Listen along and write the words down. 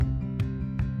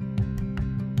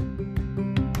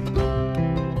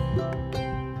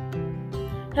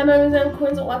Hey, my Resilient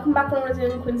Queens, welcome back on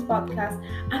Resilient Queens podcast.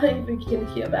 I don't think you can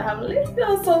hear, but I have a little bit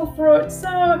of sore throat,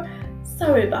 so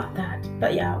sorry about that.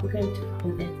 But yeah, we're going to go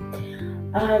with it.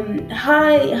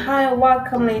 Hi,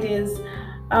 welcome, ladies.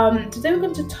 Today we're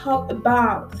going to talk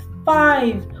about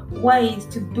 5 ways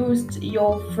to boost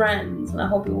your friends, and I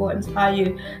hope it will inspire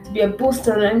you to be a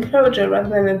booster and an encourager rather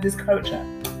than a discourager.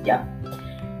 Yeah,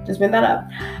 just made that up.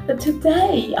 But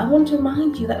today I want to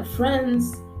remind you that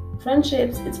friendships,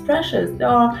 it's precious. They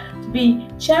are to be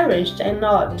cherished and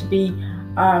not to be,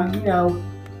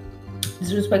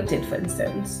 disrespected, for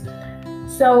instance.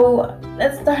 So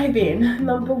let's dive in.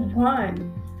 Number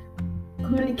 1,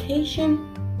 communication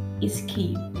is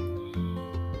key.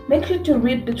 Make sure to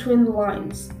read between the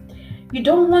lines. You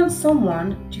don't want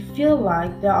someone to feel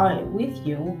like they are with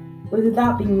you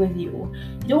without being with you.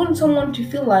 You don't want someone to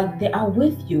feel like they are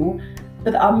with you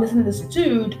but are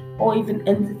misunderstood or even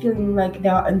feeling like they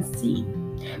are unseen.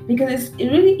 Because it's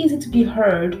really easy to be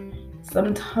heard,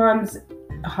 sometimes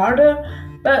harder,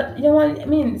 but you know what I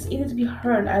mean? It's easy to be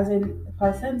heard as in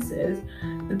 5 senses,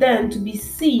 but then to be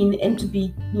seen and to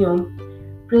be,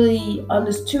 really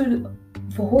understood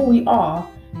for who we are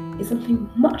is something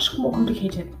much more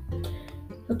complicated.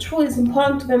 So truly it's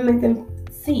important to then make them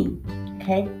seen,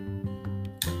 okay?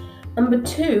 Number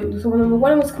 2, so number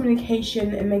 1 was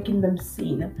communication and making them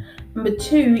seen. Number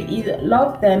 2 is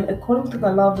love them according to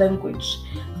their love language.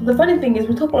 So the funny thing is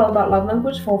we talk a lot about love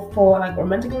language for like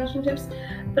romantic relationships,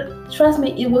 but trust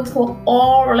me, it works for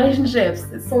all relationships.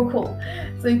 It's so cool.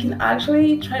 So you can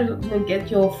actually try to get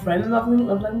your friend love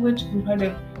language and try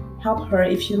to help her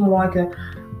if she's more like a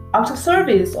act of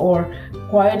service or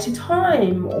quality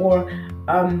time or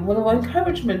word of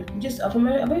encouragement, just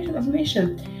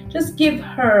affirmation. Just give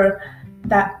her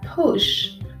that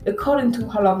push according to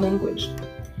her love language.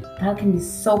 That can be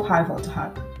so powerful to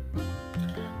have.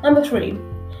 Number 3,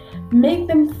 make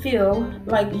them feel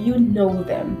like you know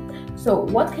them. So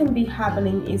what can be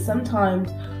happening is sometimes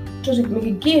to make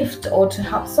a gift or to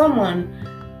help someone,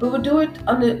 we will do it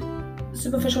on the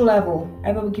superficial level.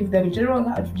 Either we give them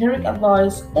generic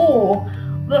advice or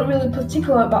not really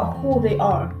particular about who they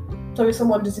are. So if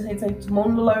someone just decides to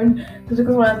moan alone because I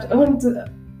want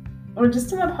to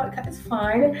register my podcast, it's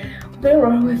fine. They're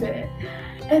wrong with it.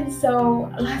 And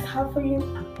so let's have for you,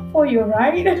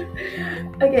 right?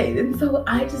 Okay, and so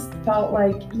I just felt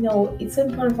like, it's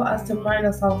important for us to remind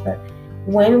ourselves that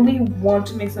when we want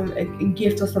to make a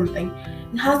gift or something,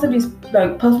 it has to be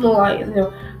like personalized,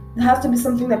 it has to be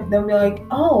something that they'll be like,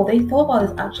 oh, they thought about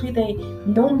this. Actually, they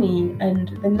know me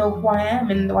and they know who I am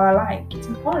and what I like. It's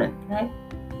important, right?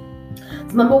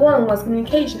 So number 1 was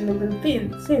communication, make them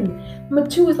seen. Number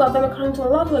 2 is love them according to a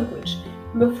love language.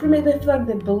 Number 3, make them feel like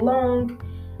they belong,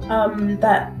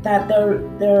 that they're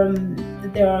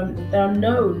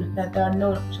known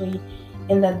actually,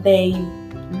 and that they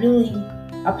really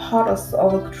are part of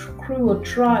a crew or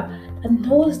tribe that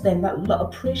knows them, that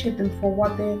appreciate them for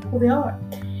who they are.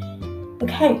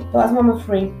 Okay, so that's number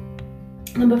 3.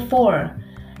 Number 4,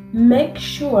 make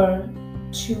sure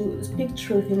to speak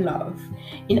truth in love.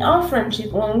 In our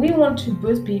friendship, when we want to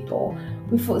boost people,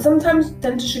 we sometimes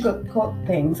tend to sugarcoat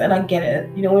things, and I get it.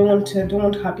 We don't want to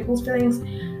hurt people's feelings,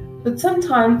 but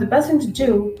sometimes the best thing to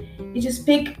do is to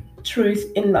speak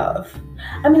truth in love.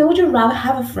 I mean, would you rather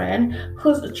have a friend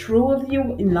who's true with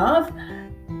you in love,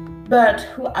 but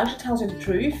who actually tells you the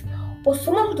truth, or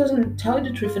someone who doesn't tell you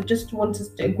the truth and just wants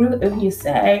to agree with everything you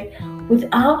say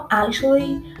without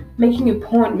actually making a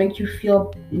point, make you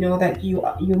feel, that you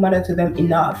matter to them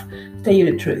enough to tell you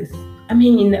the truth? I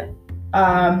mean,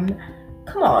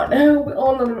 come on, we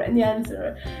all know the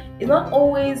answer. It's not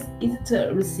always easy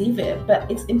to receive it, but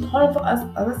it's important for us,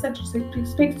 as I said, to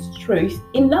speak truth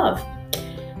in love.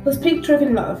 So speak truth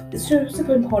in love. It's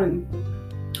super important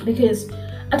because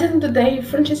at the end of the day,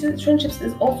 friendships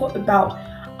is also about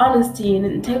honesty and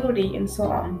integrity and so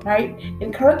on, right?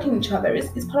 And correcting each other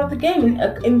is part of the game,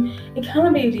 and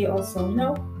accountability also,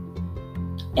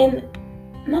 And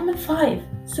number 5,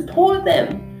 support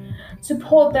them to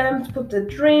put their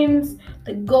dreams,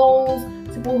 their goals,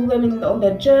 support them on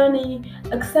their journey,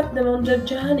 accept them on their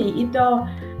journey. If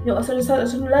they're at a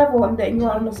certain level and then you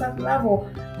are on a certain level,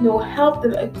 help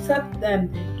them, accept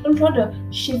them. Don't try to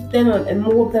shift them and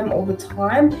mold them all the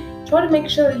time. Try to make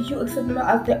sure that you accept them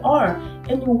as they are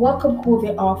and you welcome who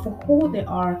they are for who they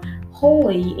are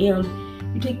wholly, and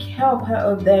you take care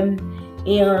of them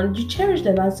and you cherish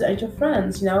them as your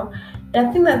friends, And I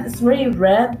think that it's very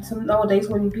rare nowadays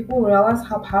when people realize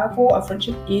how powerful a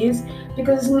friendship is,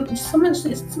 because it's so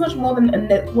much more than a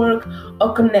network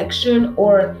or connection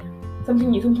or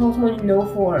something you sometimes someone you know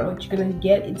for what you're gonna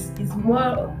get. It's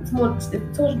so much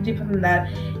deeper than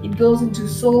that. It goes into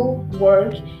soul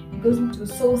work. It goes into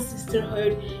soul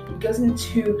sisterhood. It goes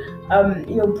into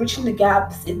bridging the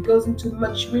gaps. It goes into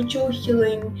much ritual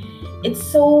healing. It's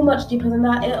so much deeper than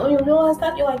that. And when you realize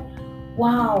that, you're like,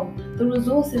 wow, the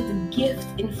resources, the gift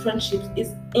in friendships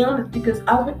is endless, because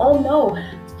as we all know,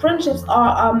 friendships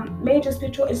are major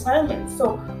spiritual assignments.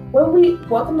 So when we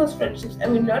work on those friendships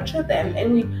and we nurture them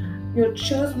and we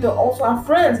choose also our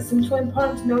friends, it's so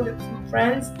important to know that some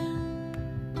friends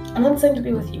are not saying to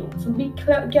be with you. So be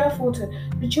careful to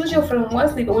choose your friend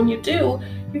wisely, but when you do,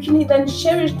 you can then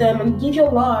cherish them and give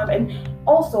your love. And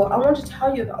also, I want to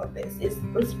tell you about this, is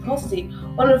reciprocity.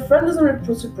 When a friend doesn't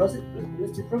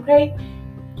reciprocate,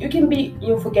 you can be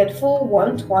forgetful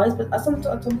one, twice, but at some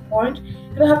point,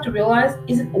 you're going to have to realize,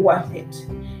 is it worth it?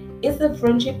 Is the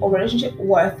friendship or relationship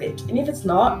worth it? And if it's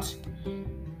not,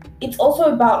 it's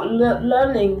also about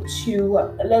learning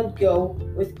to let go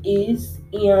with ease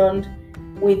and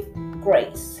with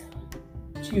grace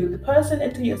to the person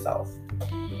and to yourself.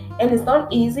 And it's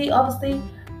not easy, obviously,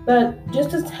 but just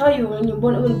to tell you, when you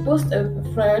want to boost a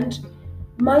friend,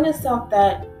 remind yourself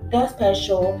that they're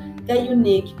special, they're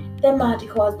unique, they're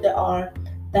magical as they are,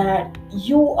 that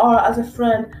you are, as a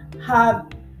friend, have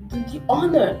the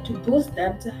honor to boost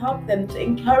them, to help them, to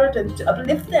encourage them, to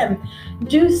uplift them.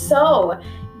 Do so.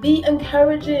 Be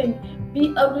encouraging,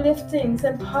 be uplifting,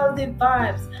 send positive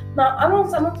vibes. Now, I'm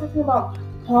not talking about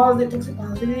toxic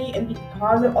positivity and be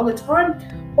positive all the time.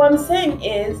 What I'm saying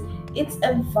is, it's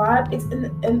a vibe, it's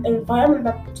an environment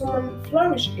that someone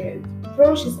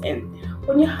flourishes in.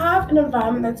 When you have an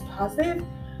environment that's positive,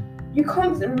 you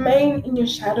can't remain in your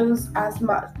shadows as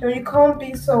much. You can't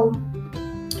be so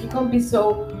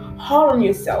hard on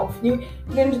yourself. You're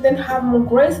going to then have more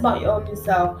grace about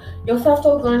yourself. Your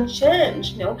self-talk is going to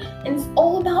change, and it's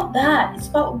all about that. It's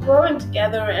about growing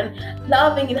together and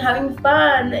loving and having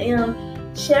fun and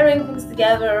sharing things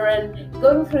together and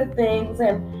going through things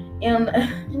and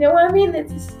you know what I mean?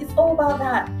 It's all about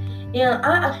that. And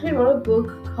I actually wrote a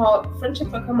book called Friendship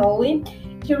Guacamole.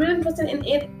 If you're really interested in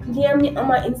it, DM me on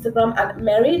my Instagram at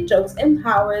Mary Jokes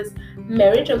Empowers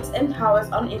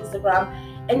on Instagram,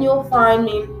 and you'll find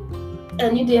me.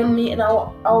 And you DM me, and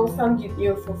I'll send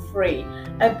you for free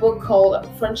a book called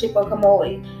Friendship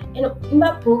Guacamole. And in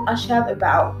that book, I shared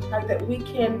about the fact that we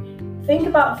can think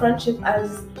about friendship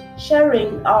as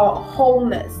sharing our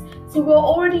wholeness. See, we're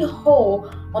already whole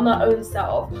on our own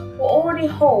self. We're already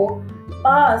whole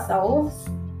by ourselves.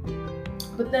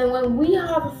 But then when we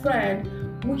have a friend,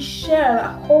 we share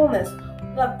that wholeness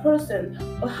with that person.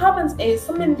 What happens is,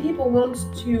 so many people want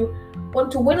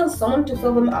to win on someone to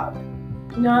fill them up.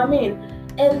 You know what I mean?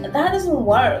 And that doesn't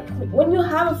work. When you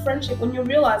have a friendship, when you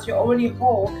realize you're already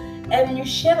whole and you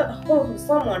share that wholeness with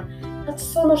someone, that's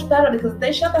so much better, because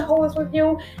they share that wholeness with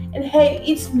you, and hey,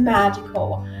 it's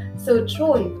magical. So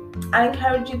truly, I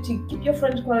encourage you to keep your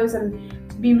friends close and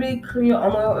to be really clear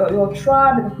on your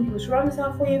tribe and who you surround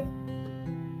yourself with.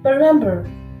 But remember,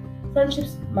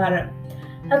 friendships matter.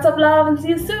 Lots of love, and see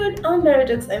you soon on Mary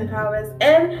Jokes Empowers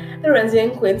and the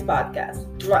Resident Queens podcast.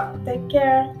 Take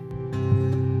care.